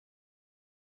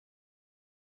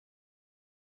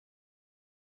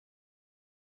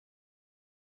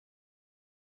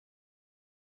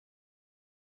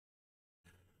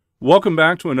Welcome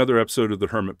back to another episode of the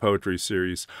Hermit Poetry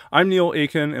Series. I'm Neil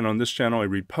Aitken, and on this channel I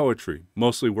read poetry,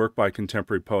 mostly work by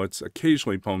contemporary poets,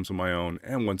 occasionally poems of my own,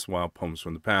 and once in a while poems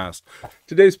from the past.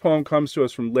 Today's poem comes to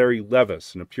us from Larry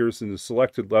Levis and appears in the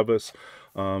Selected Levis,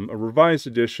 a revised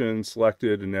edition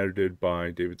selected and edited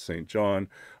by David St. John,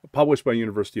 published by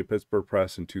University of Pittsburgh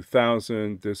Press in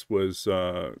 2000. This was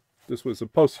a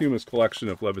posthumous collection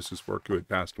of Levis's work, who had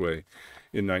passed away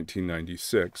in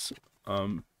 1996.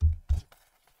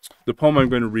 The poem I'm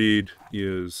going to read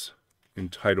is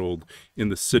entitled, In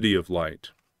the City of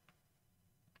Light.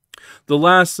 The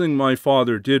last thing my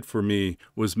father did for me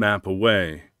was map a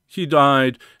way. He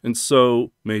died and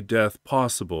so made death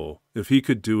possible. If he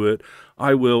could do it,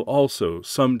 I will also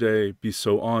someday be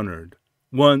so honored.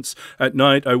 Once at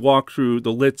night I walked through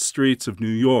the lit streets of New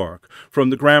York, from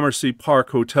the Gramercy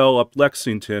Park Hotel up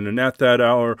Lexington, and at that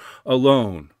hour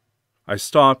alone. I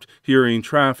stopped hearing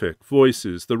traffic,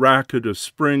 voices, the racket of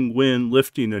spring wind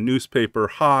lifting a newspaper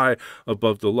high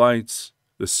above the lights,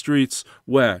 the streets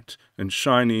wet and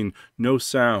shining, no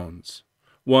sounds.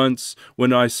 Once,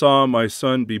 when I saw my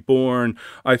son be born,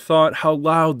 I thought how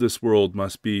loud this world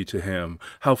must be to him,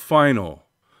 how final.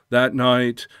 That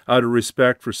night, out of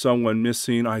respect for someone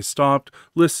missing, I stopped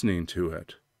listening to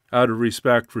it. Out of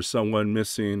respect for someone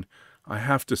missing, I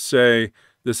have to say,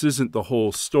 this isn't the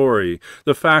whole story.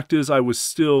 The fact is I was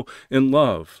still in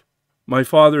love. My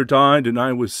father died and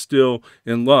I was still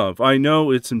in love. I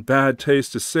know it's in bad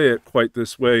taste to say it quite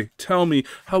this way. Tell me,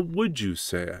 how would you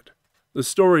say it? The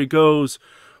story goes,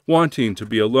 wanting to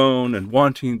be alone and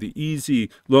wanting the easy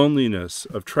loneliness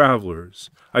of travelers.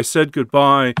 I said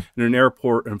goodbye in an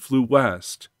airport and flew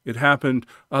west. It happened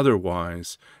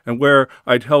otherwise, and where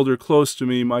I'd held her close to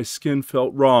me, my skin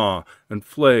felt raw and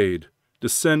flayed.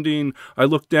 Descending, I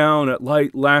looked down at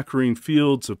light lacquering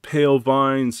fields of pale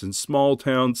vines and small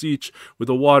towns, each with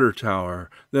a water tower,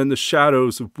 then the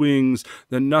shadows of wings,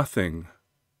 then nothing.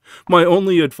 My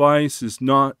only advice is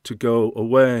not to go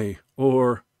away,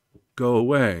 or go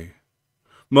away.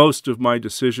 Most of my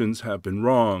decisions have been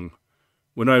wrong.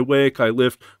 When I wake, I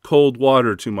lift cold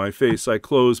water to my face. I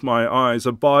close my eyes.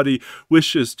 A body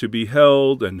wishes to be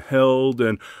held,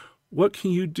 and what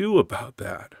can you do about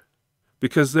that?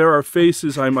 Because there are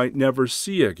faces I might never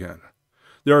see again.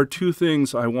 There are two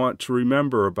things I want to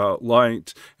remember about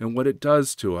light and what it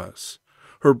does to us.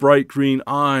 Her bright green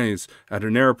eyes at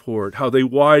an airport, how they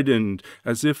widened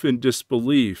as if in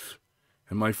disbelief,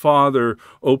 and my father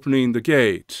opening the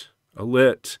gate, a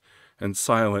lit and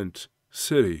silent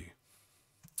city.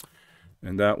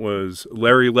 And that was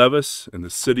Larry Levis in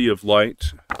The City of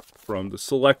Light from the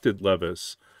Selected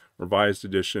Levis, revised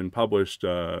edition, published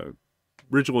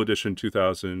original edition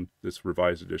 2000, this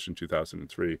revised edition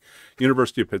 2003,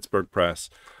 University of Pittsburgh Press,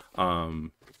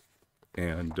 and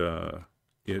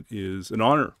it is an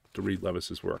honor to read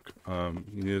Levis's work.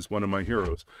 He is one of my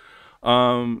heroes.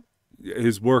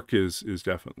 His work is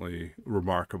definitely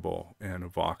remarkable and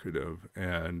evocative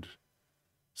and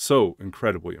so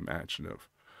incredibly imaginative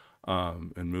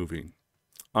and moving.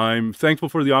 I'm thankful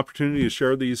for the opportunity to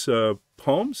share these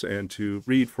poems and to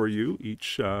read for you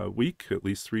each week, at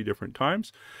least 3 different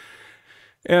times.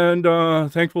 And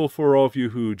thankful for all of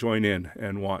you who join in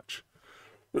and watch.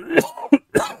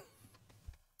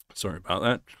 Sorry about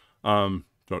that.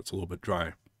 Throat's a little bit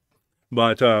dry.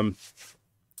 But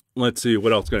let's see,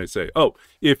 what else can I say? Oh,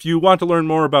 if you want to learn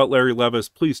more about Larry Levis,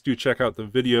 please do check out the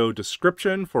video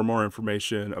description for more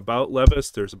information about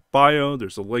Levis. There's a bio,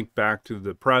 there's a link back to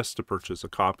the press to purchase a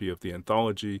copy of the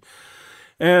anthology,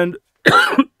 and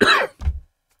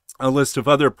a list of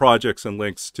other projects and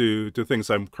links to things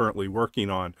I'm currently working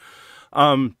on.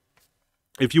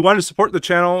 If you want to support the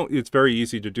channel, it's very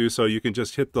easy to do so. You can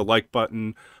just hit the like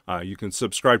button. You can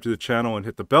subscribe to the channel and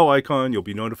hit the bell icon. You'll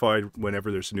be notified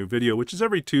whenever there's a new video, which is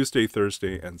every Tuesday,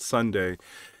 Thursday, and Sunday.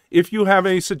 If you have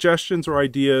any suggestions or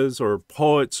ideas or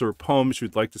poets or poems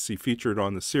you'd like to see featured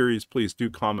on the series, please do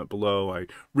comment below. I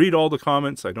read all the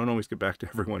comments. I don't always get back to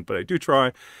everyone, but I do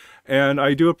try. And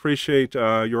I do appreciate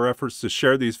your efforts to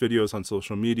share these videos on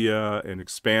social media and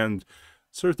expand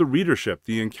sort of the readership,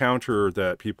 the encounter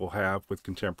that people have with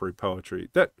contemporary poetry.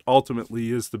 That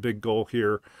ultimately is the big goal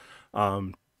here.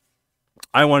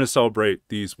 I want to celebrate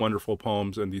these wonderful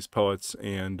poems and these poets,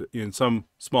 and in some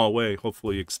small way,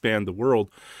 hopefully expand the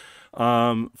world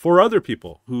for other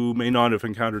people who may not have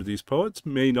encountered these poets,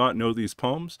 may not know these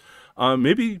poems,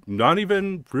 maybe not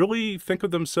even really think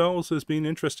of themselves as being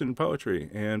interested in poetry,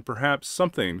 and perhaps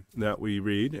something that we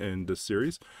read in this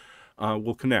series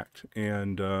will connect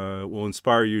and will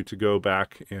inspire you to go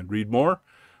back and read more,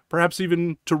 perhaps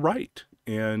even to write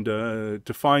and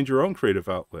to find your own creative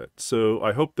outlet. So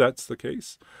I hope that's the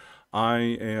case. I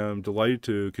am delighted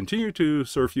to continue to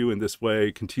serve you in this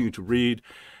way, continue to read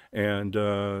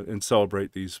and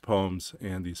celebrate these poems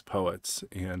and these poets.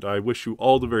 And I wish you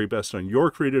all the very best on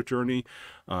your creative journey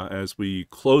as we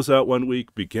close out one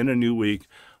week, begin a new week,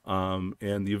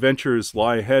 and the adventures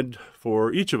lie ahead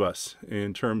for each of us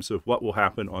in terms of what will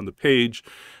happen on the page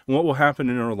and what will happen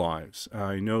in our lives.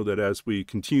 I know that as we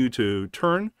continue to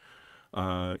turn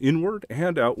inward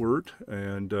and outward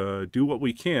and do what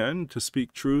we can to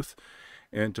speak truth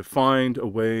and to find a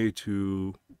way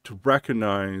to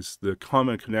recognize the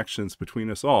common connections between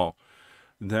us all,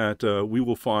 that we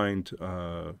will find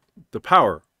the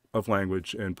power of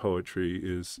language and poetry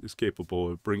is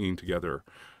capable of bringing together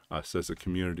us as a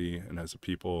community and as a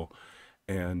people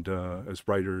and as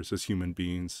writers, as human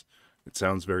beings. It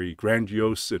sounds very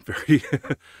grandiose and very,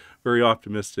 very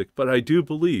optimistic, but I do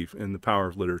believe in the power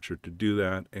of literature to do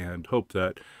that, and hope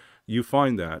that you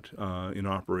find that in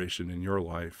operation in your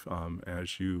life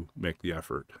as you make the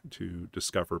effort to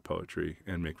discover poetry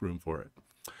and make room for it.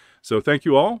 So thank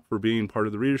you all for being part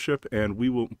of the readership, and we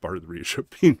will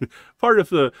being part of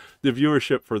the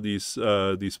viewership for these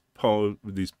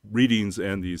readings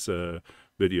and these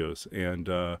videos.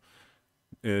 And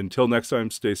until next time,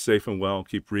 stay safe and well.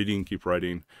 Keep reading, keep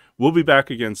writing. We'll be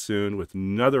back again soon with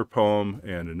another poem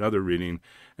and another reading.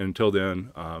 And until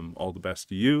then, all the best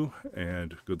to you,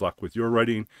 and good luck with your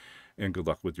writing, and good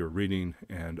luck with your reading.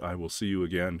 And I will see you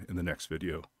again in the next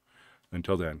video.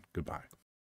 Until then, goodbye.